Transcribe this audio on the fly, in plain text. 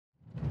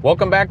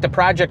Welcome back to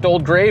Project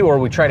Old Gray, where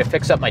we try to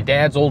fix up my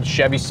dad's old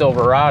Chevy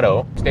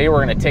Silverado. Today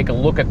we're going to take a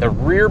look at the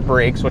rear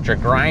brakes, which are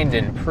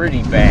grinding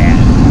pretty bad.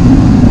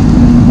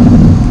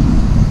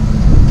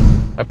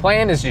 My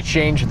plan is to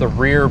change the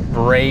rear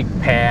brake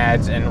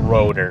pads and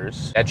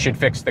rotors. That should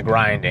fix the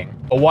grinding.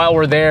 But while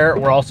we're there,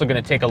 we're also going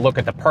to take a look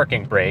at the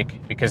parking brake,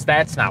 because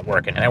that's not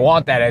working. And I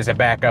want that as a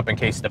backup in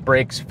case the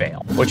brakes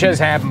fail, which has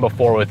happened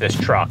before with this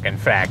truck. In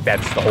fact,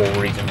 that's the whole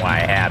reason why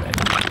I have it.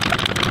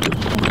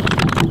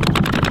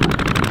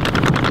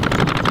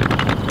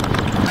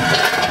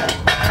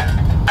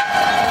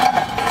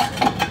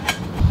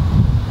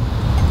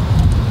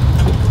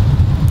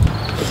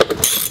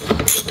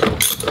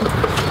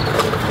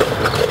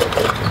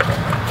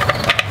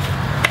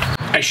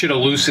 I should have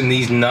loosened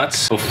these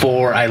nuts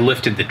before I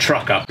lifted the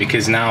truck up,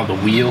 because now the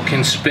wheel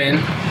can spin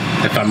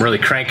if I'm really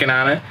cranking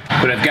on it.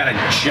 But I've got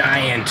a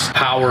giant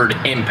powered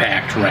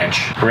impact wrench.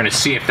 We're gonna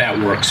see if that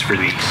works for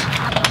these.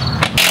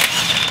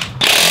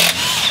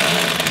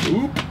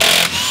 Oop.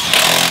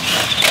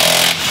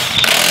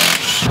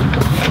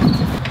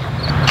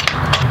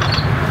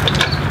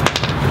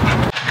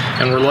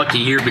 And we're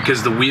lucky here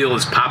because the wheel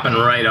is popping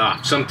right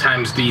off.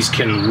 Sometimes these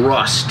can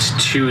rust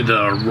to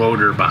the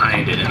rotor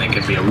behind it, and it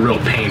can be a real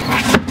pain.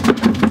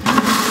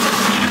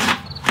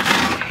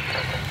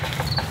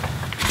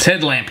 It's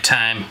headlamp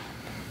time.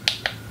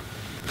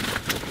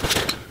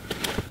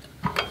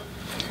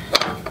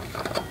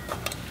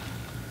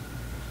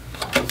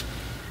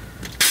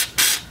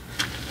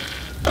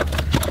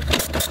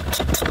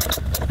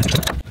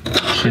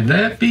 Should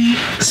that be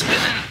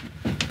spinning?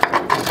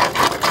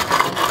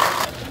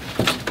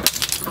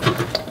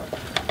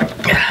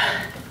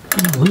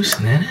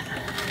 Loosening it.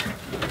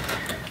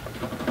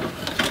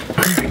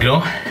 There we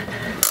go.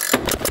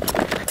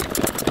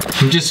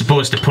 I'm just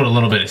supposed to put a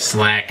little bit of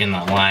slack in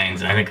the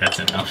lines. I think that's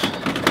enough.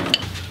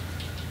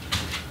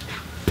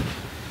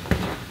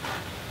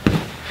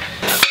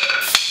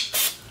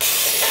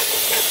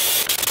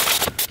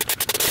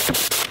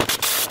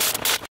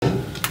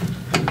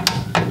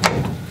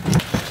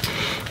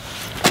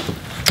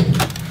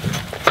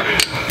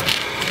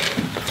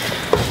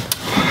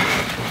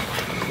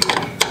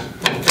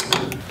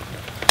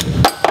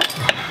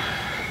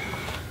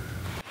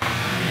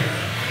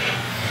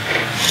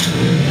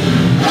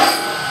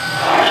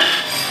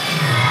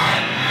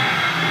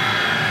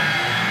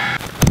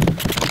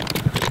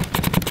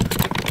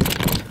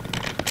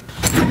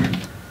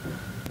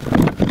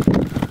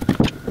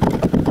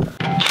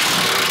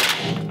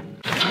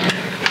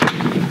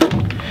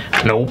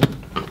 Nope.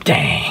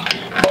 Dang.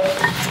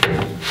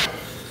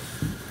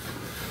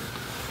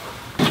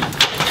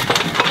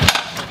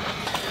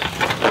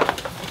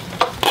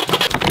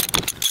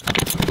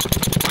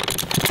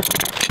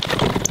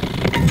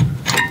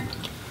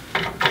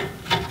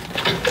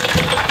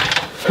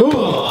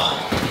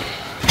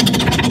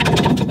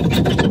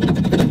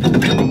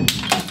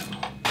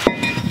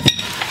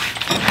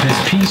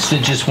 This piece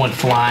that just went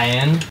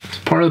flying, it's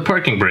part of the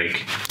parking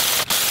brake.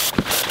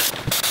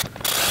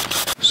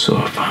 So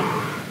if I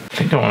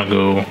think I want to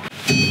go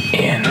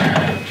in.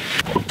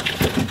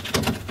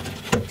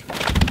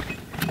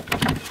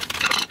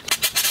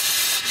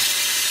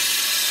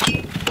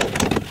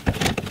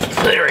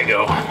 There we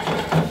go.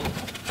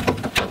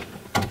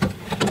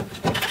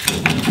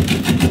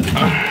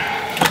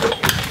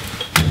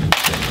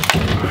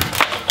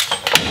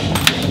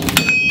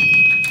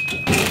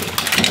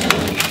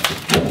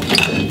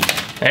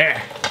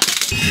 There.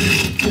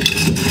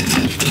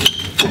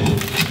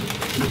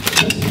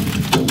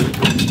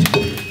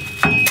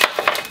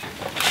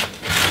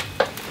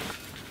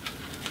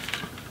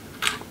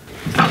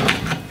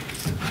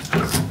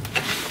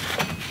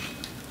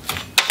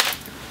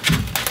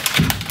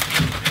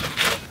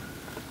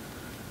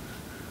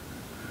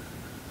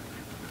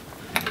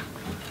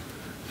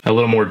 A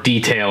little more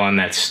detail on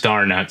that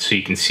star nut so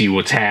you can see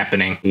what's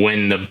happening.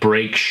 When the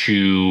brake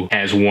shoe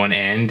has one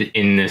end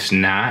in this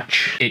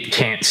notch, it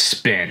can't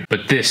spin,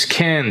 but this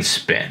can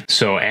spin.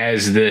 So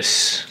as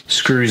this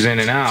screws in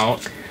and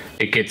out,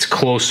 it gets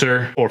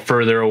closer or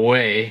further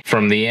away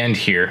from the end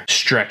here,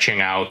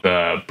 stretching out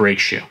the brake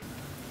shoe.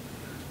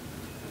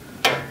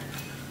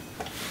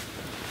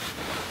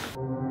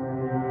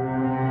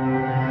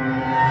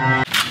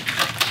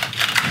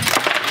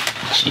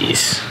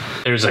 Jeez.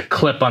 There's a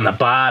clip on the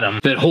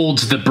bottom that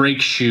holds the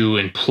brake shoe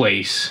in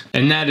place.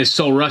 And that is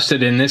so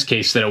rusted in this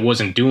case that it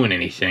wasn't doing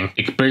anything.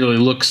 It barely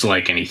looks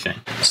like anything.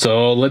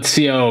 So let's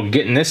see how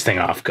getting this thing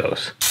off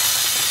goes.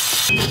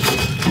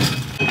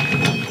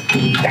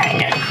 Dang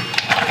it.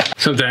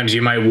 Sometimes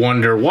you might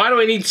wonder, why do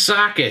I need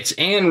sockets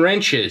and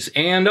wrenches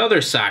and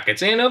other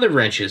sockets and other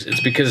wrenches?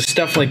 It's because of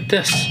stuff like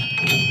this.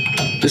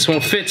 This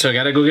won't fit, so I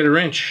gotta go get a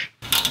wrench.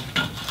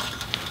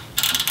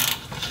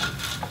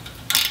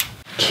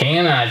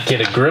 Cannot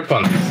get a grip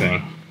on this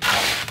thing.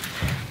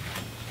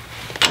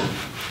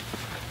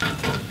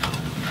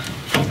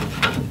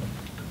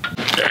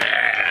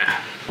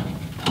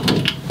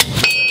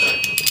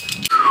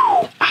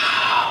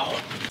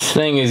 Ow. This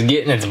thing is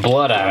getting its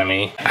blood out of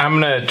me.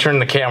 I'm gonna turn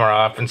the camera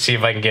off and see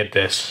if I can get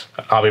this.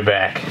 I'll be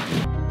back.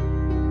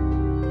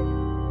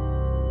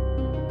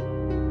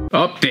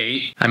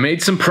 Update, I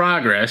made some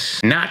progress.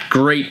 Not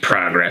great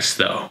progress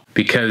though,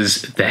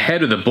 because the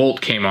head of the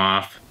bolt came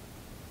off.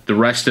 The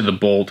rest of the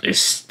bolt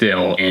is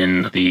still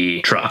in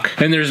the truck.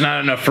 And there's not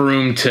enough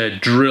room to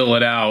drill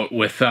it out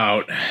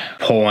without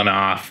pulling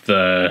off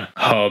the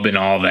hub and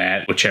all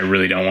that, which I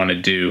really don't want to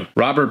do.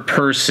 Robert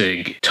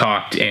Pirsig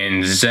talked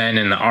in Zen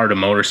and the Art of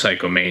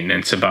Motorcycle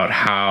Maintenance about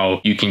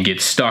how you can get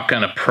stuck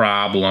on a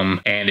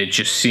problem and it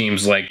just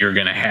seems like you're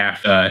gonna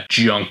have to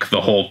junk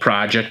the whole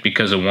project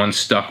because of one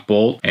stuck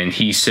bolt. And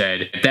he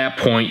said, at that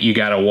point, you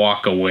gotta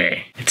walk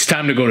away. It's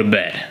time to go to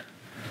bed.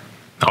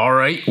 All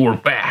right, we're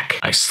back.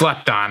 I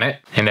slept on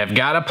it, and I've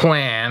got a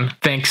plan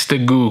thanks to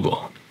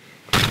Google.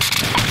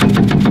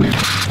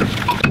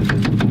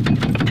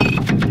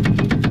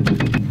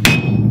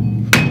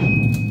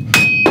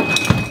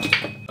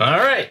 All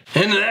right,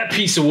 into that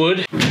piece of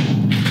wood.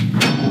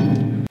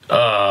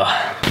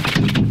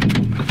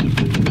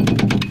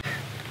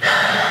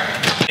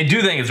 I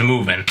do think it's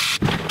moving.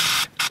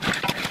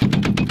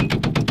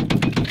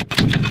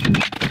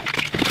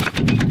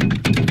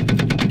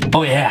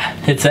 Oh yeah,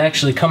 it's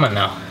actually coming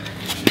now.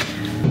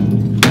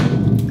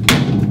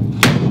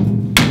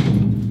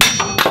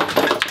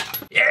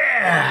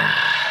 Yeah!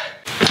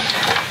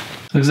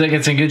 Looks like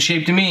it's in good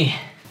shape to me.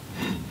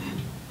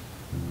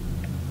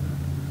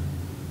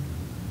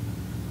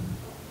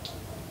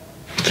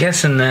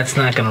 Guessing that's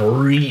not gonna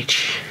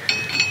reach.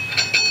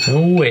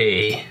 No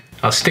way.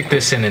 I'll stick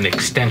this in an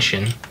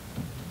extension.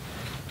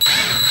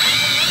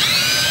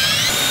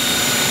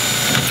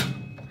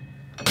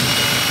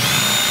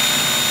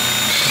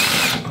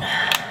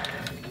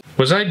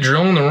 Was I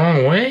drilling the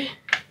wrong way?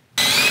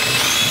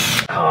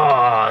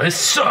 Oh, this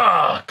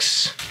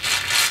sucks.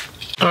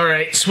 All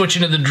right,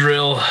 switching to the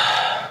drill.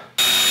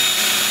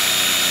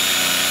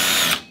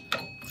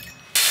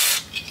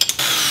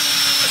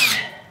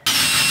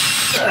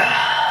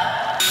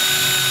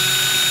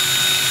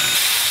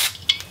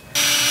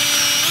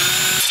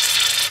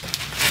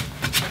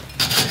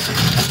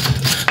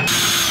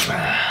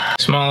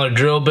 Smaller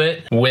drill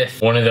bit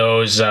with one of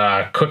those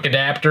quick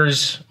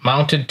adapters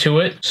mounted to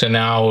it. So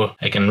now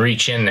I can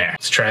reach in there.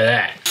 Let's try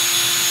that.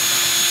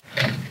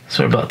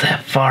 So we're about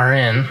that far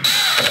in.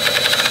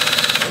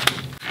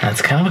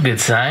 That's kind of a good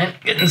sign.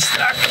 Getting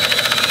stuck.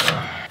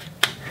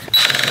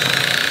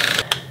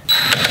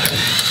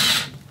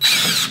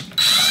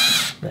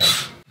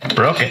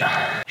 Broke it.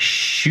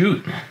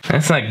 Shoot,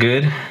 that's not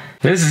good.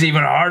 This is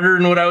even harder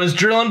than what I was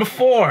drilling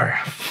before.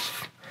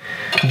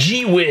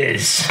 Gee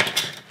whiz.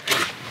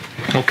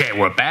 Okay,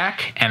 we're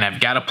back, and I've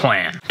got a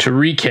plan. To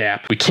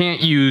recap, we can't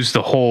use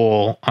the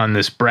hole on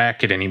this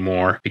bracket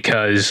anymore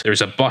because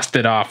there's a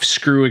busted off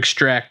screw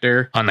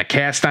extractor on the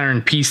cast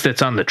iron piece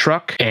that's on the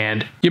truck,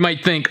 and you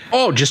might think,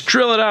 oh, just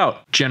drill it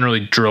out.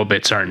 Generally, drill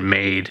bits aren't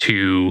made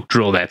to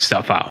drill that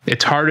stuff out.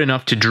 It's hard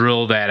enough to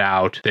drill that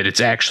out that it's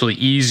actually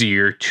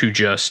easier to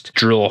just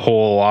drill a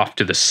hole off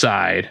to the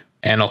side,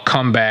 and I'll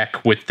come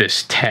back with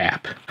this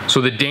tap.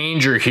 So the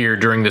danger here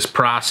during this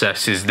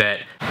process is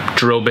that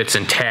drill bits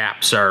and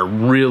taps are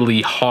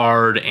really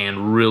hard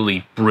and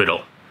really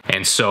brittle.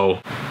 And so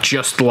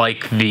just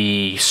like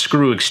the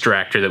screw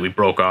extractor that we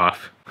broke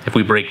off, if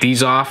we break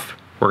these off,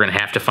 we're gonna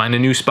have to find a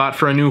new spot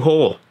for a new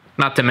hole.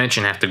 Not to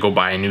mention have to go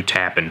buy a new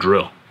tap and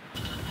drill.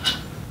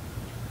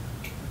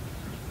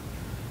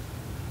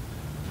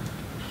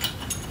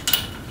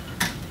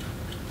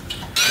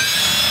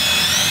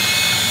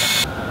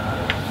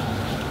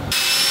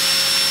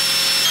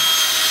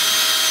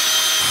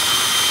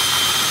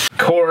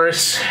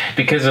 Course,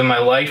 because of my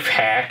life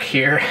hack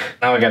here,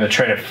 now I gotta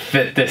try to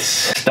fit this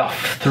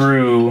stuff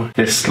through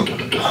this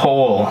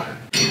hole,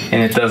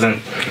 and it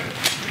doesn't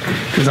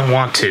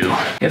want to.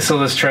 Guess I'll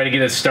just try to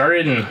get it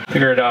started and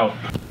figure it out.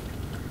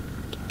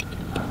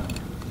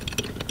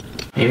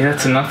 Maybe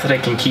that's enough that I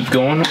can keep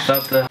going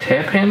without the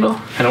tap handle.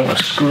 I don't want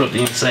to screw up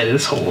the inside of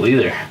this hole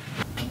either.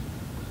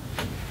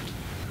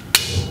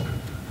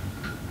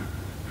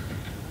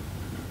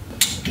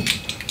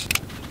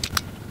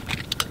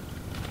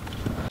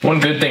 One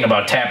good thing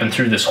about tapping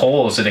through this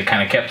hole is that it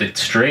kind of kept it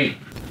straight.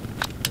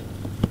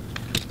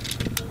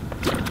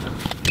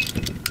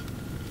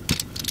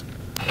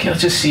 Okay,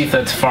 let's just see if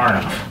that's far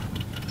enough.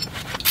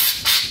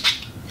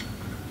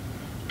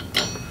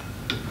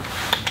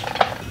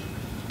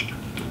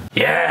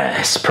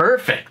 Yes,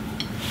 perfect.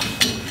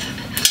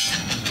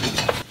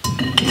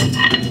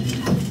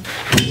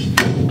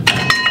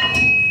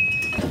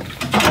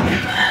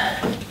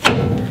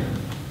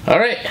 All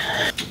right.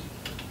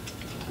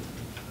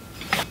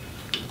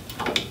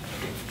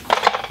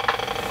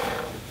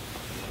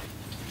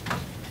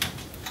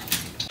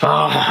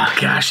 Oh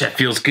gosh, that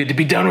feels good to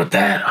be done with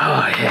that.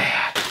 Oh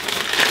yeah.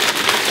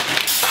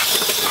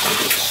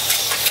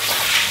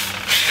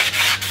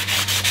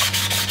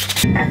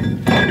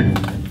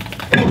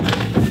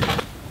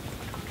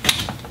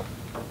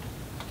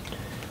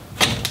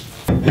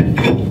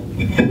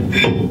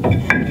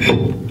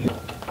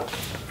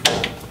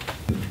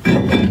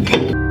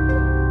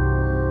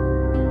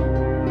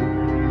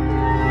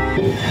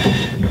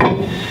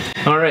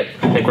 All right,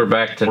 I think we're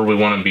back to where we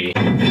want to be.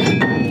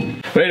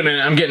 We Wait a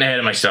minute, I'm getting ahead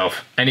of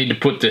myself. I need to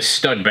put this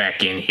stud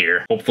back in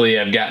here. Hopefully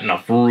I've got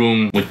enough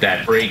room with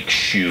that brake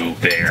shoe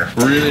there.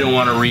 Really don't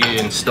want to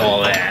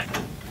reinstall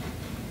that.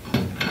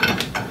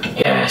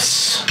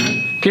 Yes.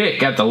 Okay,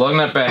 got the lug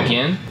nut back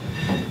in.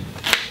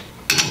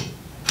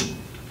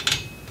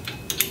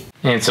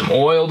 And some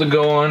oil to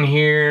go on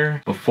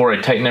here before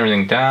I tighten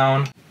everything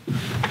down.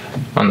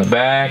 On the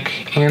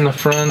back and the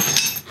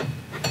front.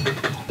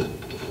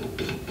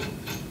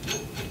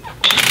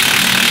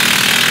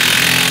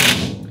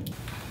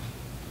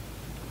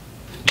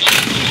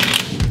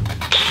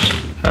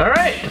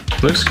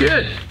 Alright, looks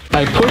good.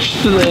 I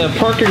pushed the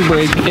parking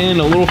brake in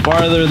a little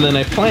farther than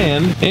I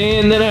planned,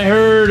 and then I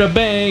heard a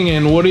bang,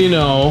 and what do you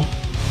know?